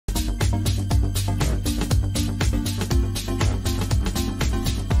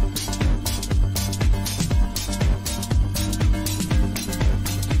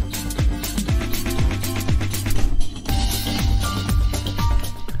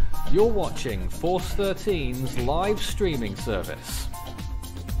You're watching Force 13's live streaming service.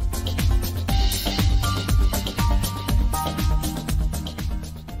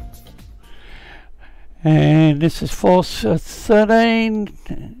 And this is Force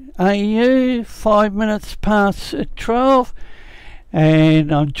 13 AU, 5 minutes past 12.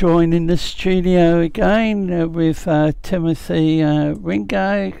 And I'm joined in the studio again with Timothy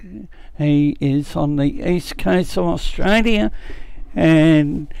Ringo. He is on the east coast of Australia.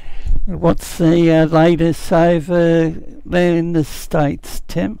 And what's the latest over there in the States,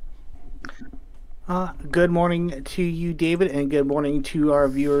 Tim? Good morning to you, David, and good morning to our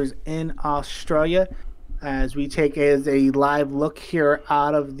viewers in Australia as we take a live look here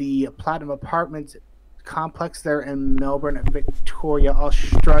out of the Platinum Apartments complex there in Melbourne, Victoria,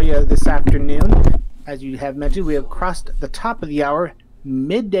 Australia this afternoon. As you have mentioned, we have crossed the top of the hour,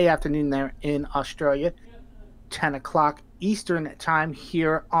 midday afternoon there in Australia, 10 o'clock Eastern time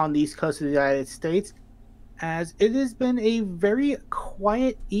here on the east coast of the United States, as it has been a very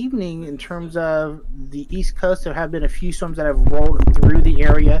quiet evening in terms of the east coast. There have been a few storms that have rolled through the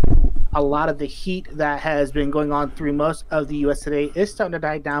area. A lot of the heat that has been going on through most of the U.S. today is starting to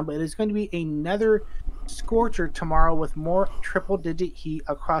die down, but it is going to be another scorcher tomorrow with more triple-digit heat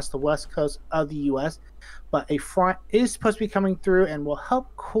across the west coast of the U.S. But a front is supposed to be coming through and will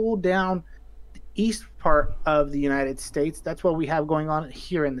help cool down the east part of the United States. That's what we have going on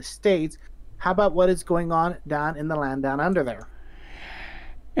here in the States. How about what is going on down in the land down under there?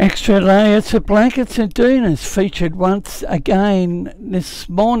 Extra layers of blankets and doonas featured once again this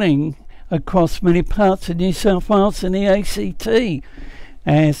morning across many parts of New South Wales and the ACT,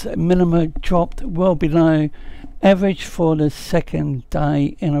 as minimum dropped well below average for the second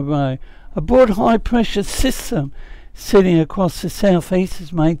day in a row. A broad high pressure system sitting across the southeast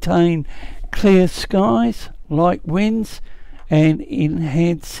has maintained clear skies, light winds, and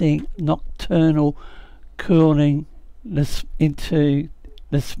enhancing nocturnal cooling into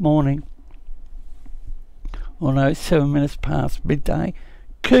this morning. Although it's 7 minutes past midday.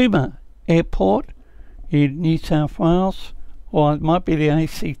 Cooma Airport in New South Wales, or it might be the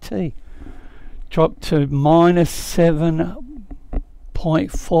ACT, dropped to minus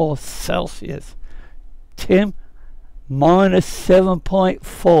 7.4 Celsius. Tim, minus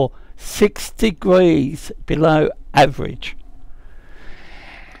 7.4, 6 degrees below average.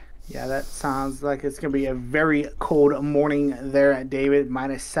 Yeah, that sounds like it's going to be a very cold morning there at David.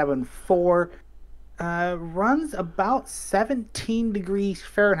 Minus 7.4. Runs about 17 degrees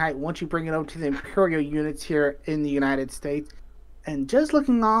Fahrenheit once you bring it over to the imperial units here in the United States. And just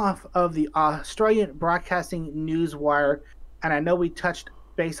looking off of the Australian Broadcasting Newswire, and I know we touched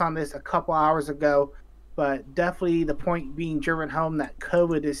base on this a couple hours ago, but definitely the point being driven home that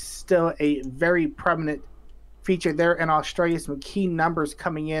COVID is still a very prominent feature there in Australia. Some key numbers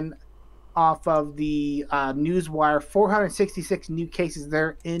coming in off of the Newswire. 466 new cases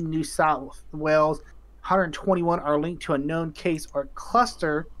there in New South Wales. 121 are linked to a known case or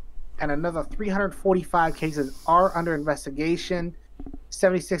cluster, and another 345 cases are under investigation.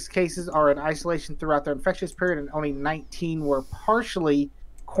 76 cases are in isolation throughout their infectious period, and only 19 were partially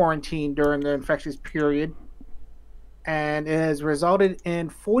quarantined during the infectious period. And it has resulted in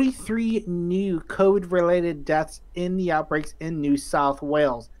 43 new COVID-related deaths in the outbreaks in New South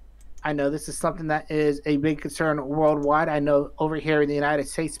Wales. I know this is something that is a big concern worldwide. I know over here in the United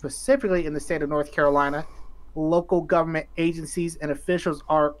States, specifically in the state of North Carolina, local government agencies and officials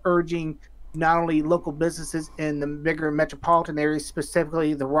are urging not only local businesses in the bigger metropolitan areas,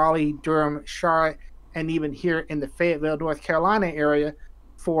 specifically the Raleigh, Durham, Charlotte, and even here in the Fayetteville, North Carolina area,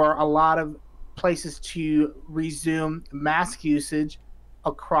 for a lot of places to resume mask usage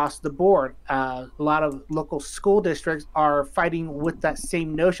across the board. A lot of local school districts are fighting with that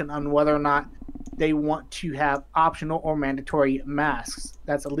same notion on whether or not they want to have optional or mandatory masks.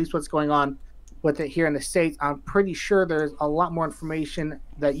 That's at least what's going on with it here in the States. I'm pretty sure there's a lot more information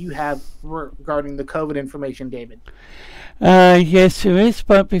that you have regarding the COVID information, David. Yes, there is,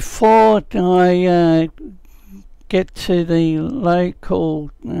 but before I get to the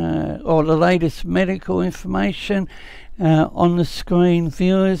local or the latest medical information on the screen,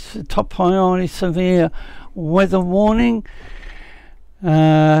 viewers, the top priority severe weather warning.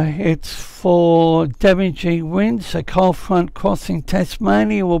 It's for damaging winds. A cold front crossing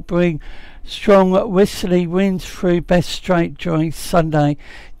Tasmania will bring strong westerly winds through Bass Strait during Sunday.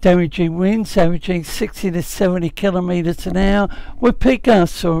 Damaging winds averaging 60 to 70 kilometres an hour, with peak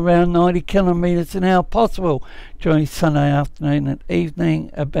gusts of around 90 kilometres an hour possible during Sunday afternoon and evening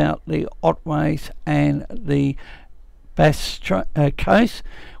about the Otways and the Bass Coast.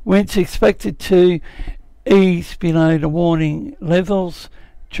 Winds expected to ease below the warning levels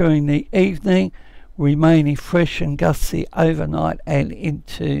during the evening, remaining fresh and gusty overnight and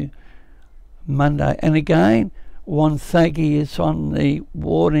into Monday. And again, Wonthaggi is on the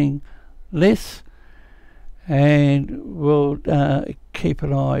warning list, and we'll keep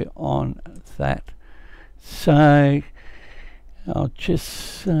an eye on that. So I'll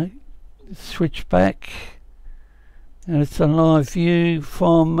just switch back, and it's a live view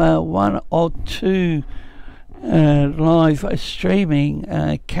from one or two live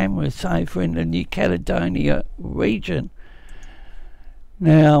streaming cameras over in the New Caledonia region.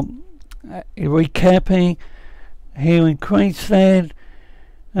 Now, recapping, here in Queensland,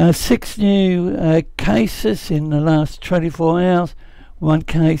 6 new cases in the last 24 hours, 1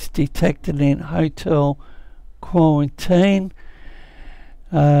 case detected in hotel quarantine,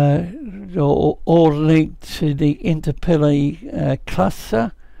 all linked to the Indooroopilly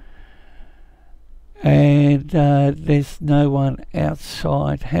cluster, and there's no one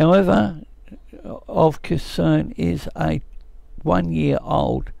outside. However, of concern is a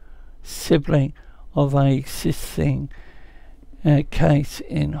 1-year-old sibling of a existing case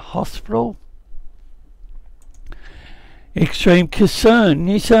in hospital. Extreme concern.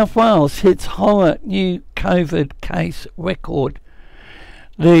 New South Wales hits higher new COVID case record.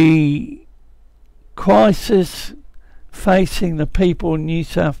 The crisis facing the people in New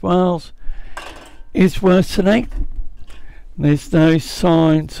South Wales is worsening. There's no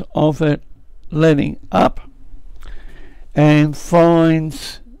signs of it letting up, and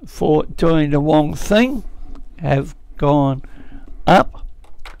fines for doing the wrong thing have gone up.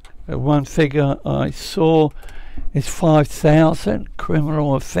 One figure I saw is 5,000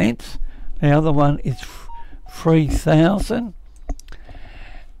 criminal offence. The other one is 3,000.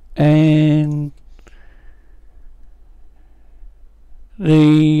 And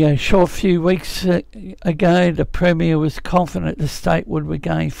the short few weeks ago, the Premier was confident the state would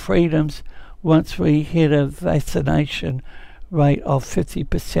regain freedoms once we hit a vaccination rate of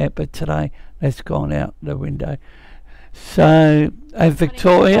 50%, but today that's gone out the window. So,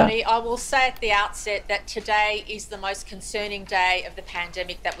 Victoria. I will say at the outset that today is the most concerning day of the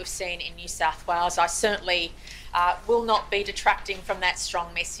pandemic that we've seen in New South Wales. I certainly will not be detracting from that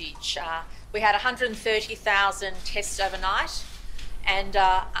strong message. We had 130,000 tests overnight, and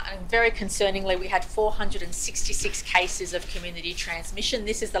very concerningly, we had 466 cases of community transmission.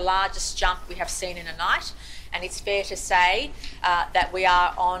 This is the largest jump we have seen in a night. And it's fair to say that we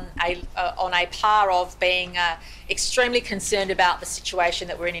are on a par of being extremely concerned about the situation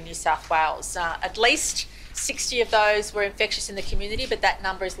that we're in New South Wales. At least 60 of those were infectious in the community, but that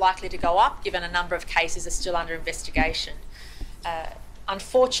number is likely to go up given a number of cases are still under investigation.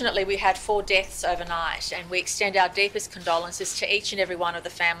 Unfortunately, we had 4 deaths overnight, and we extend our deepest condolences to each and every one of the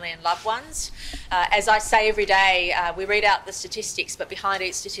family and loved ones. As I say every day, we read out the statistics, but behind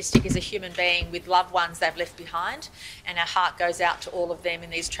each statistic is a human being with loved ones they've left behind, and our heart goes out to all of them in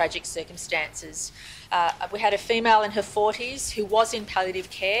these tragic circumstances. We had a female in her 40s who was in palliative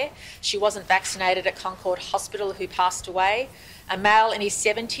care. She wasn't vaccinated at Concord Hospital who passed away. A male in his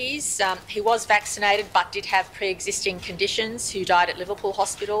 70s, he was vaccinated but did have pre-existing conditions, who died at Liverpool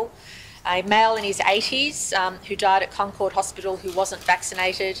Hospital. A male in his 80s who died at Concord Hospital who wasn't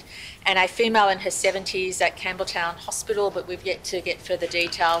vaccinated, and a female in her 70s at Campbelltown Hospital, but we've yet to get further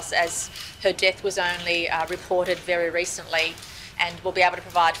details as her death was only reported very recently, and we'll be able to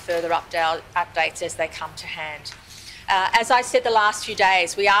provide further updates as they come to hand. As I said the last few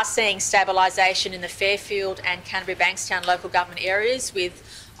days, we are seeing stabilisation in the Fairfield and Canterbury-Bankstown local government areas,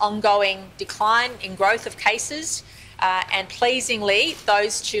 with ongoing decline in growth of cases. And pleasingly,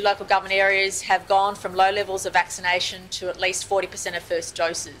 those 2 local government areas have gone from low levels of vaccination to at least 40% of first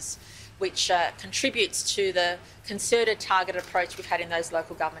doses, which contributes to the concerted targeted approach we've had in those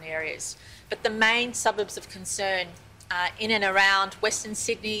local government areas. But the main suburbs of concern in and around Western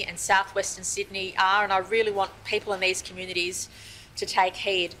Sydney and southwestern Sydney are, and I really want people in these communities to take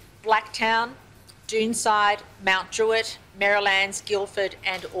heed, Blacktown, Doonside, Mount Druitt, Merrylands, Guildford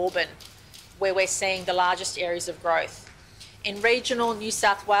and Auburn, where we're seeing the largest areas of growth. In regional New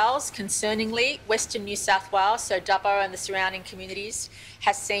South Wales, concerningly, Western New South Wales, so Dubbo and the surrounding communities,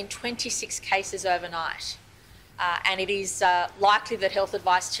 has seen 26 cases overnight. And it is likely that health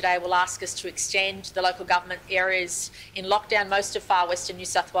advice today will ask us to extend the local government areas in lockdown. Most of far western New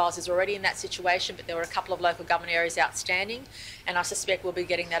South Wales is already in that situation, but there were a couple of local government areas outstanding, and I suspect we'll be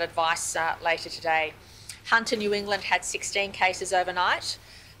getting that advice later today. Hunter, New England had 16 cases overnight.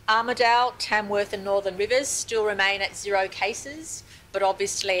 Armidale, Tamworth and Northern Rivers still remain at 0 cases, but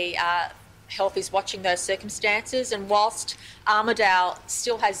obviously Health is watching those circumstances, and whilst Armidale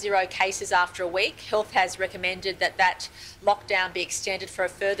still has 0 cases after a week, Health has recommended that that lockdown be extended for a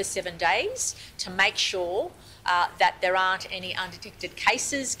further 7 days to make sure that there aren't any undetected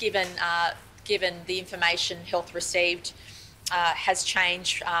cases, given the information Health received has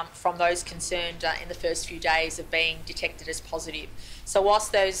changed from those concerned in the first few days of being detected as positive. So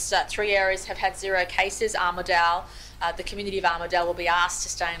whilst those 3 areas have had 0 cases, Armidale, the community of Armidale will be asked to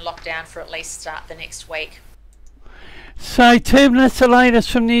stay in lockdown for at least the next week. So Tim, that's the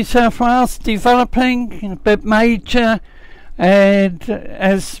latest from New South Wales, developing a bit major, and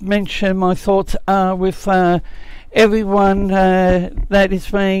as mentioned, my thoughts are with everyone that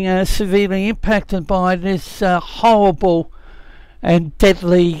is being severely impacted by this horrible and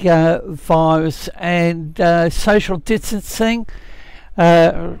deadly virus, and social distancing.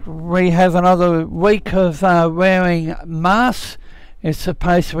 We have another week of wearing masks. It's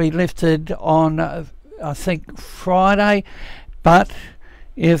supposed to be lifted on I think Friday, but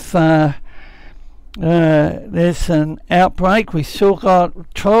if there's an outbreak, we still got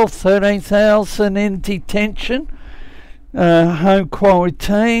 13,000 in detention, home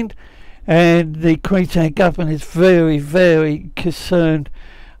quarantined, and the Queensland government is very, very concerned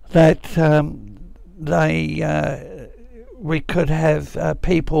that we could have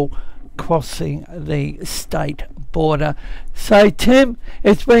people crossing the state border. So Tim,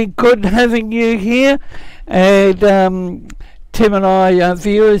 it's been good having you here, and Tim and I,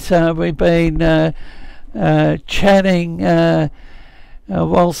 viewers, we've been chatting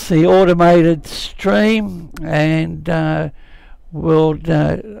whilst the automated stream, and I'll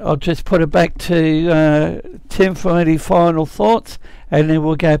just put it back to Tim for any final thoughts, and then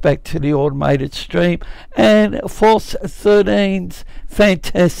we'll go back to the automated stream and Force 13's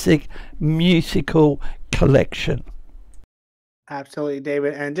fantastic musical collection. Absolutely,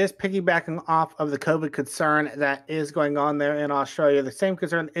 David. And just piggybacking off of the COVID concern that is going on there in Australia, the same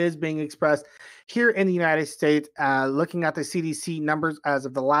concern is being expressed here in the United States. Looking at the CDC numbers as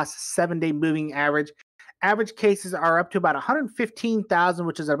of the last 7-day moving average, average cases are up to about 115,000,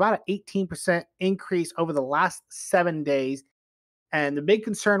 which is about an 18% increase over the last 7 days. And the big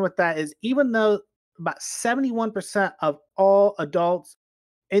concern with that is, even though about 71% of all adults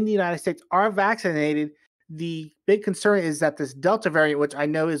in the United States are vaccinated, the big concern is that this Delta variant, which I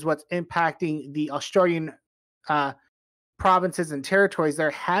know is what's impacting the Australian provinces and territories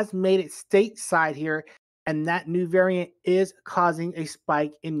there, has made it stateside here. And that new variant is causing a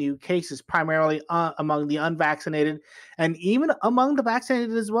spike in new cases, primarily among the unvaccinated, and even among the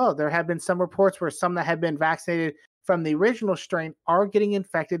vaccinated as well. There have been some reports where some that have been vaccinated from the original strain are getting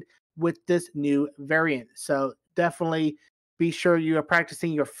infected with this new variant. So definitely be sure you are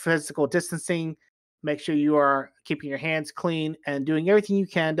practicing your physical distancing. Make sure you are keeping your hands clean and doing everything you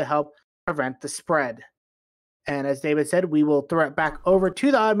can to help prevent the spread. And as David said, we will throw it back over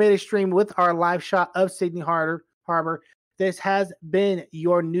to the automated stream with our live shot of Sydney Harbour. This has been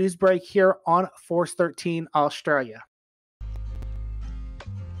your news break here on Force 13 Australia.